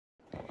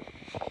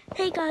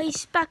Hey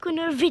guys, back with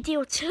another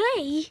video.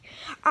 Today,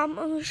 I'm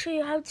going to show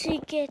you how to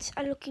get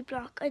a lucky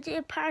block. I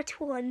did part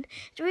 1.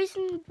 The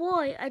reason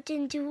why I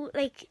didn't do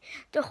like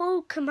the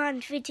whole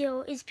command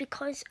video is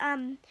because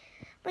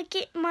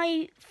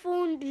my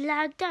phone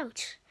lagged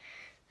out.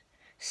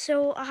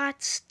 So I had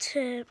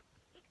to,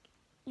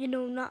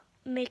 not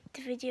make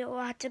the video.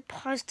 I had to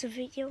pause the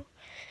video.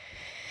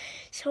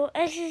 So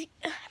this is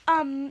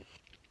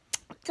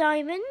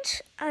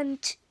diamond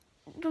and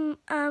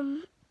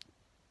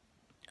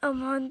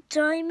I'm on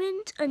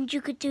diamond, and you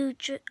could do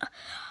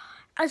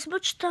as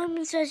much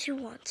diamonds as you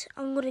want.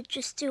 I'm gonna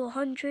just do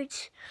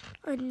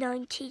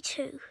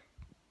 192.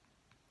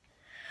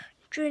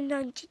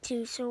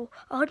 192. So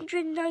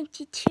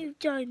 192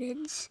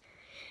 diamonds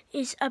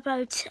is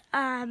about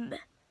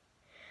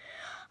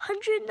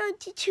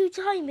 192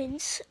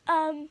 diamonds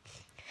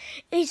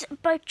is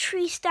about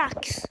 3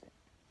 stacks.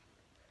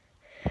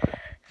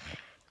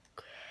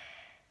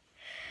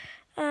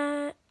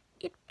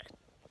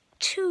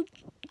 Two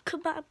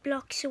combat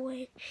blocks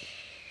away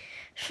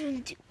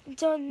from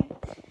doing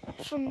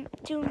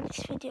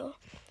this video.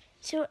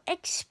 So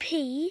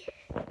XP,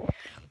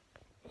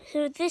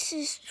 so this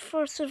is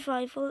for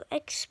survival.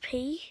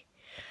 XP,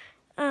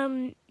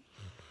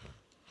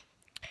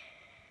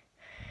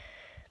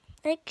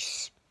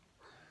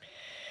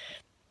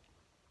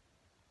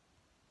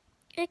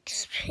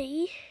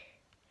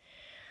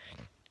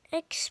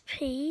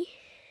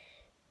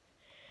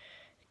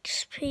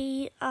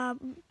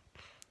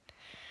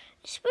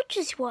 which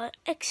is what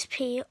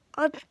XP.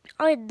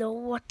 I know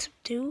what to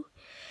do.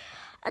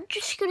 I'm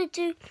just gonna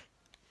do,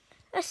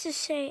 let's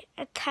just say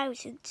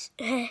 1,000.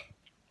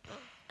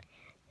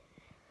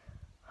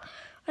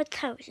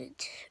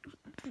 1,000.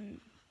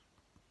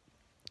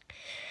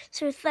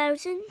 So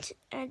 1,000,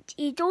 and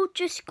you don't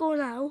just go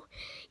now.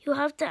 You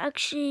have to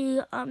actually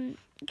you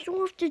don't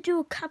have to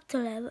do a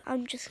capital L.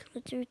 I'm just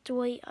gonna do it the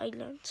way I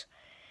learned.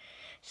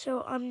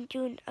 So I'm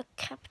doing a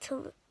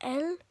capital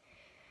L,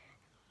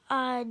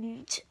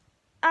 and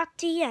at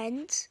the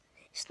end,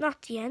 it's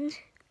not the end.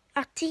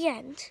 At the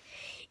end,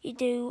 you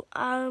do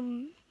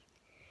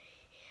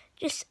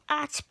just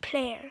add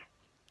player.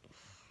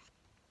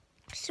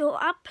 So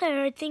add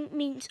player, I think,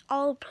 means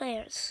all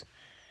players.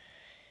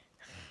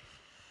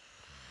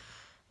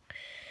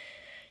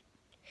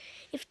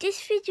 If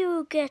this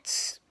video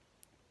gets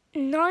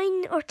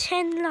 9 or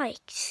 10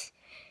 likes,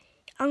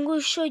 I'm going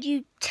to show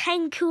you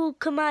 10 cool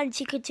commands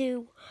you could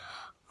do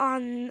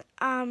on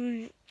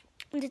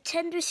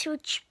Nintendo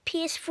Switch,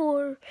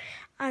 PS4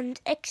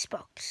 and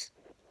Xbox.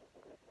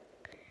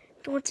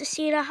 You want to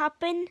see that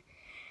happen?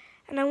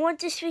 And I want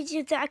this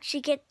video to actually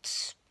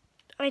get,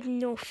 I don't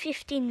know,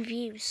 15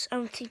 views. I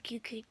don't think you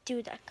could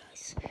do that,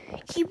 guys.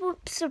 Keep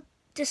up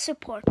the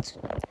support.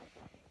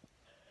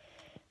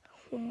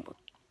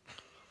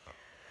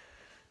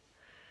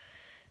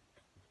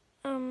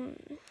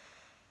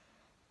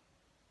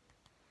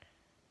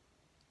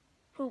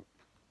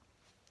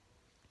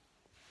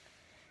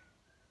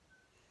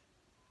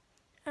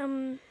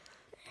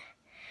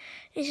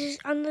 This is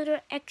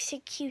another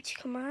execute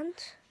command.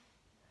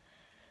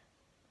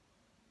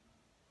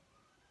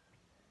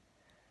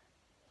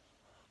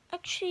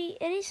 Actually,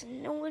 it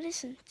isn't. No, it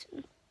isn't.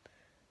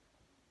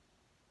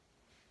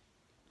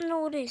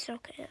 No, it is.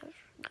 Okay.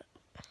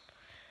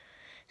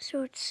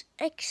 So it's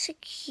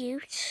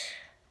execute.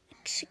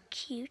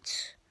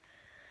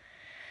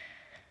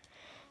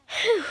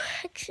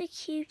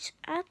 Execute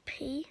AP.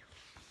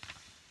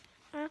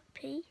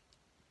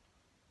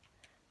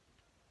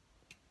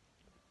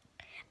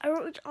 I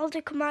wrote all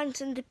the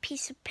commands on the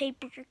piece of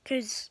paper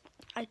because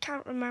I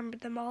can't remember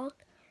them all.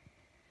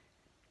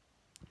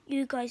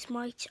 You guys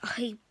might,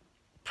 I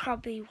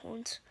probably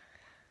won't.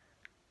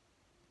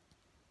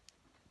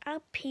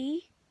 AP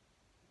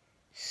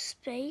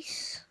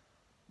space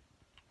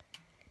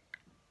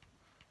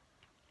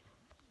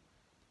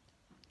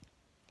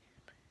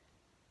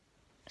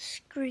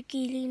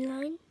squiggly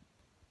line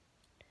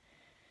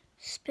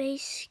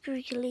space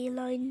squiggly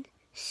line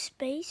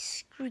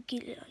space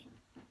squiggly line.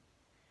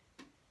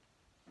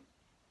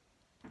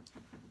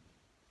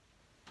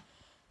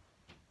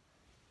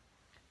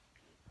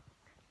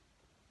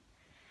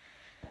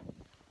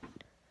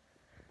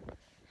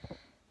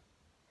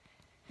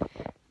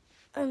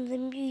 And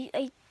then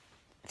a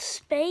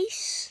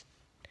space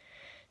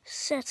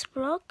set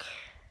block.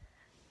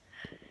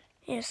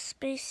 Yes,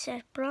 space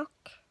set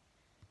block.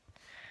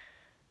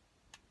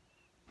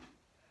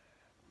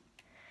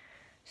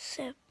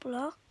 Set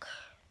block.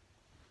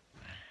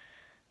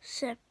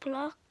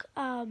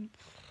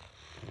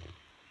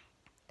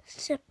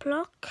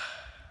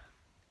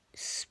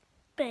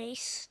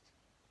 Space.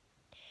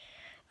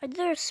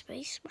 Another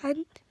space,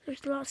 man.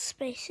 There's a lot of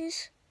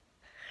spaces.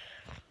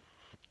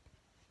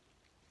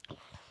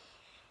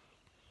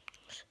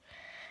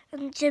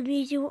 And then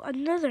you do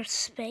another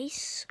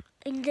space,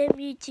 and then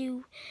you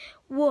do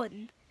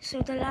 1,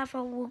 so the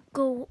lava will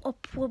go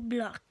up 1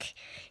 block.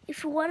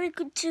 If you want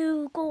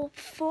to go up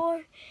 4,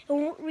 it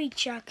won't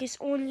reach that, because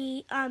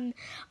only a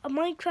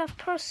Minecraft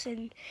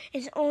person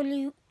is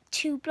only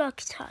 2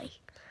 blocks high.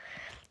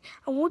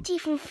 won't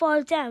even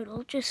fall down.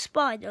 It'll just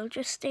spawn. It'll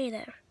just stay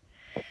there.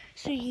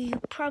 So you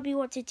probably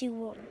want to do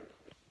one.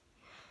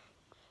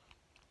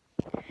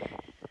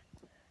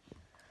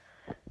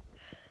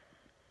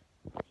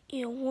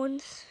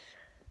 Once.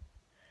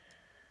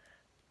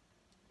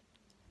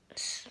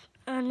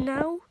 And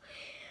now,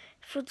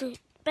 for the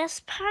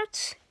best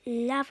part,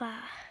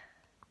 lava.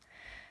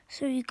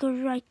 So you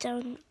can write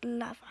down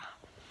lava.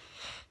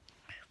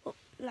 Oh,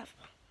 lava.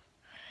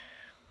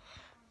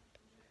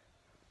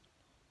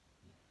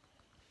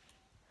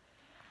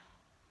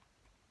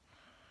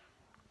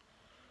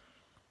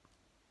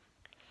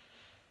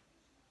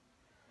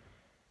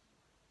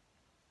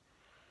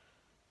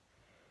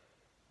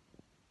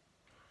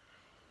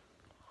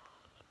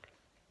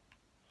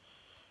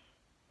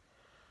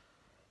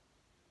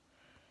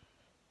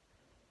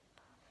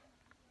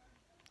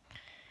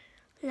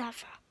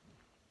 Lava.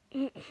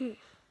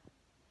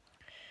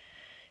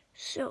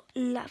 So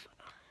lava.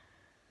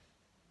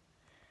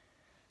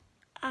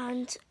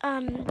 And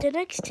the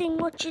next thing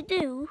what you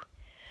do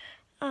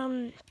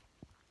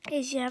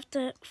is you have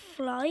to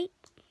fly.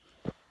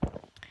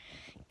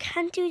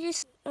 Can't do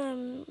this.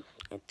 I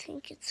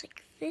think it's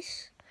like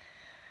this.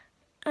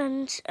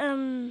 And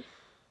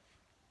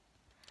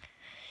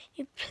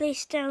you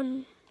place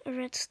down a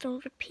redstone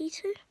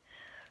repeater,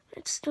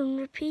 redstone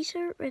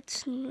repeater,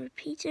 redstone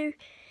repeater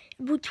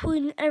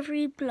between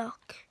every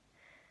block.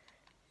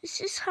 Let's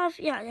just have,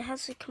 yeah, it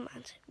has a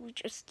command. We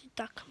just did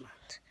that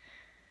command.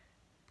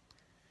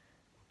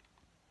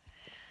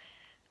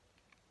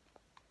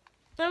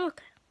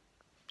 Okay.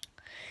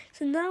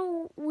 So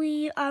now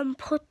we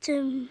put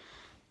them,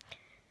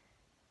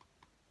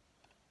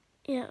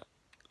 yeah,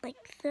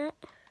 like that.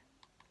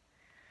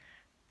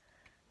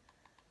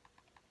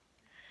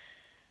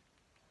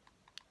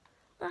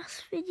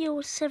 Last video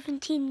was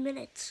 17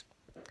 minutes.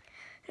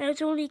 And I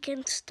was only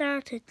getting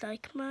started,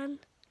 like, man.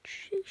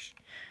 Sheesh.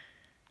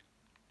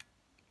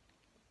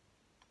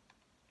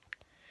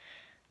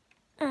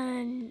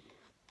 And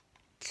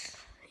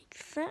like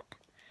that.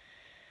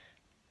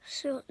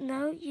 So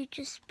now you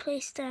just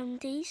place down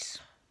these.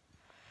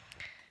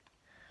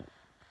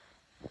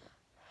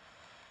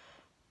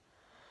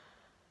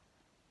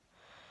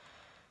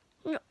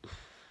 No.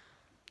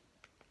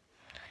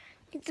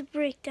 Need to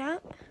break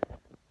that.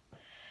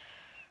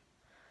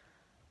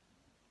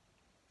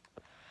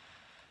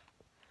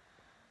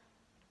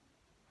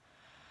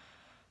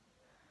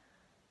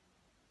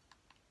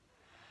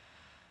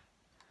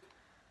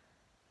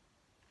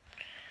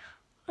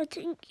 I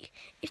think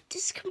if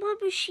this command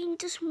machine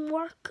doesn't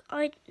work,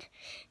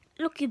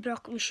 Lucky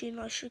Block machine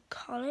I should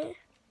call it.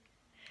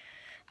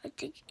 I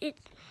think it.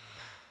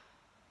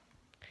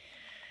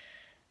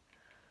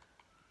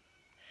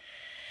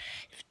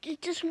 If it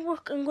doesn't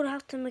work, I'm gonna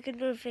have to make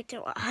another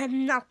video.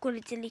 I'm not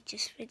gonna delete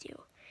this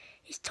video.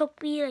 It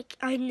took me like,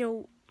 I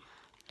know,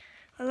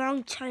 a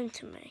long time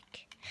to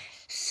make,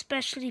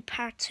 especially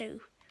part 2.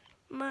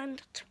 Man,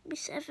 that took me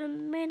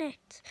 7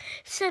 minutes.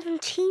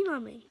 17, I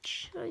mean.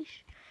 I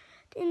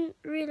didn't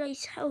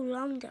realize how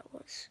long that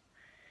was.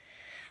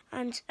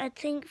 And I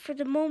think for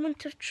the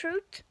moment of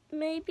truth,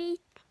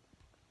 maybe,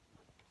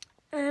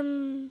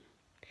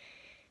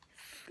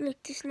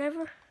 flick this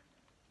lever.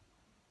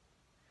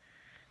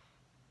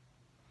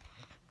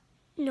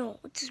 No,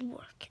 it doesn't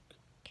work.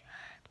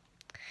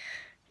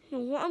 Now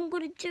what I'm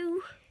gonna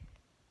do,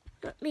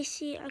 let me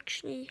see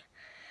actually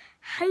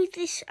how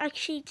this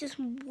actually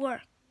doesn't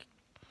work.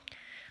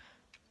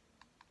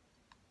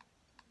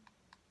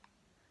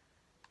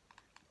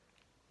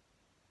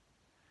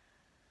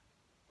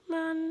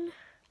 Man.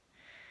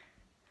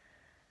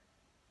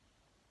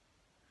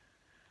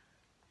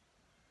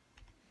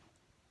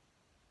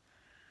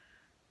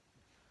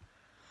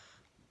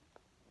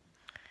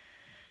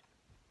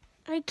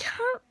 I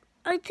can't,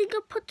 I think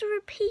I put the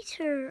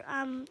repeater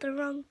the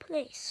wrong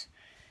place.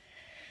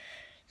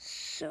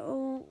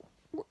 So,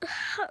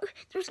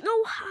 there's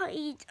no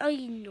hide. I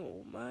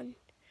know, man.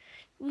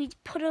 We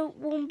put out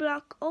one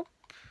block up.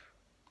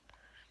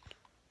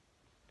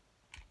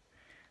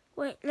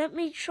 Wait, let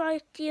me try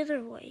it the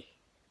other way.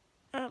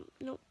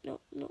 No. Let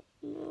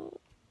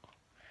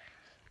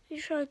me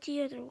try it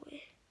the other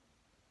way.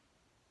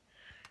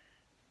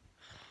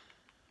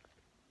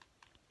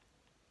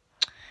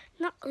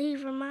 Not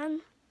lever,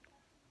 man.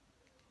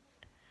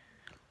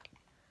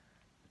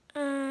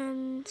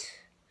 And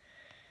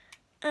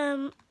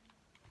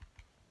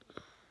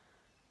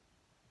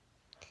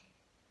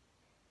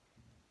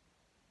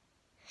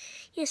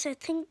yes, I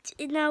think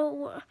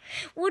now.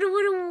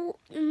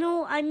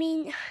 No, I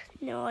mean,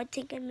 no, I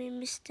think I made a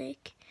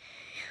mistake.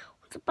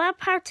 The bad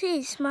part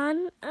is,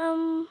 man,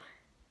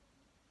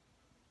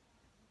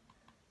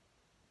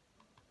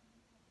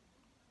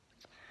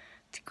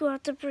 to go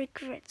out the brick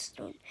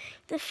redstone.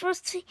 The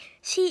first thing,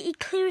 see, it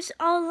clears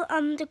all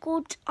the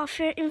gold off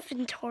your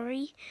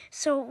inventory.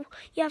 So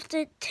you have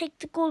to take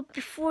the gold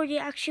before you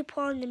actually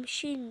put on the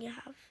machine you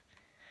have.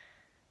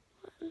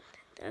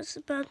 That's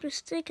a bad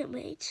mistake I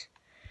made.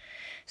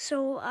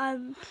 So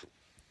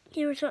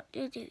here's what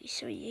you do.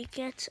 So you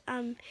get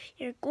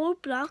your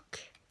gold block.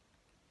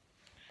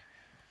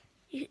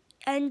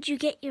 and you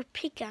get your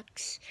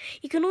pickaxe.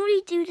 You can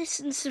only do this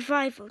in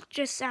survival,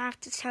 just I have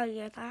to tell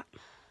you that.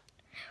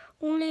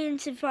 Only in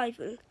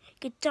survival.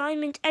 Get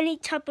diamond, any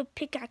type of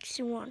pickaxe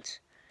you want.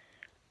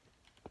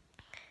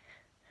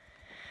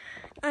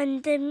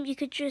 And then you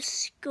could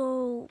just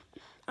go,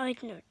 I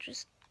don't know,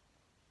 just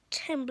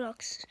 10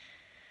 blocks.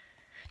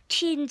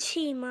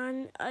 TNT,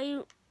 man.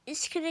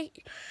 It's gonna...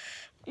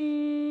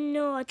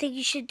 No, I think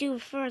you should do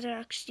it further,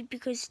 actually,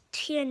 because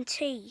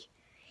TNT,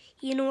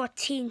 you know what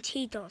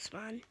TNT does,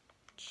 man.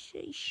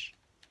 Sheesh.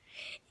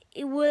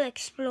 It will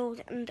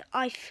explode, and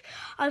I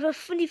have a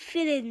funny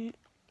feeling,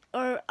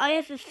 or I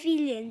have a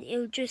feeling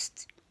it'll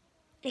just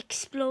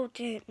explode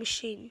the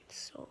machine.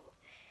 So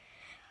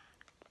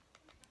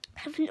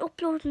I haven't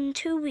uploaded in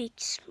 2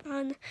 weeks,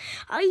 and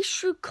I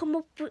should come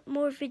up with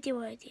more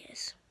video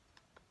ideas.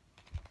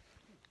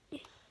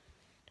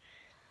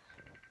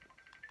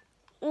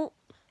 Oh.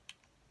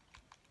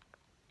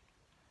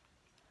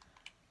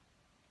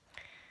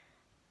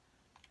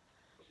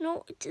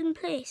 No, it's in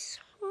place.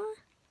 What?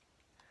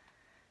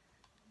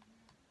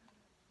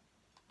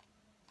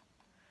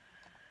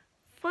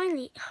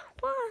 Finally,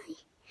 why?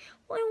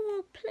 Why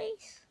won't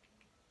place?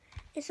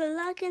 Is it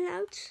lagging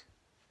out?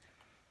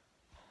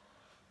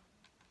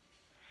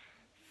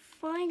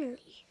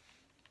 Finally.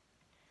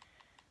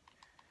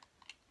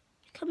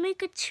 You can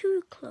make it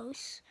too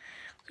close.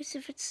 Because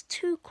if it's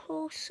too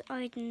close,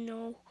 I don't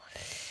know.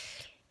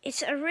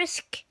 It's a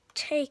risk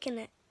taking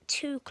it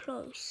too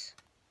close.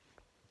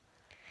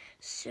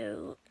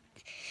 So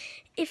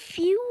if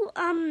you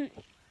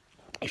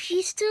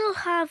still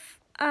have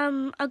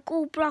a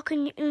gold block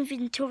in your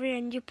inventory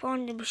and you put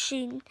on the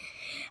machine,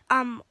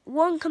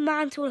 one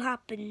command will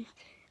happen.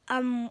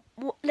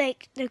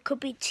 Like there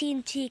could be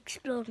TNT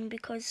exploding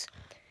because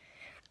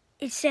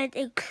it said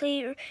it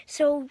clear.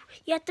 So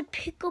you have to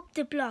pick up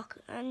the block.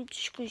 I'm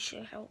just going to show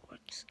you how it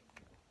works.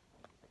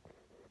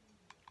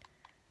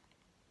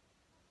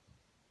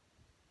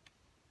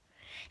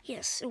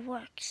 Yes, it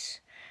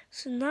works.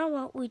 So now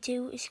what we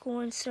do is go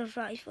in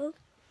survival.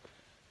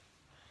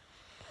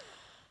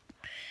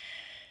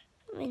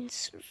 In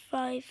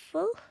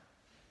survival.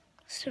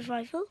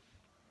 Survival.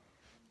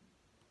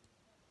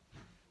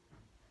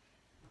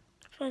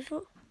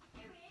 Survival.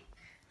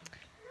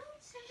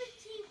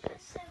 17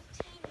 plus 17.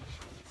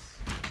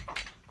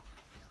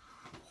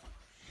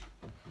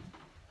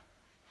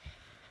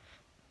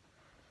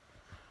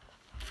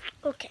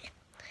 Okay,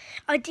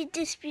 I did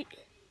this.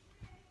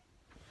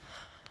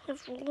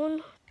 Of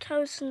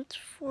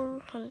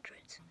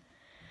 1,400.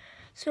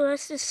 So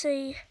let's just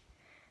see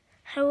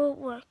how it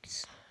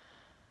works.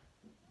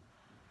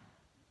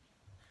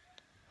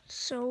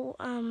 So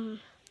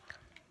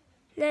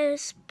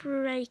let's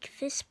break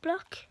this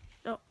block.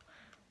 No,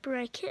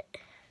 break it,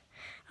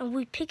 and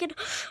we pick it.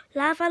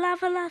 Lava,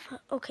 lava,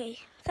 lava. Okay,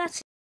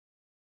 that's it.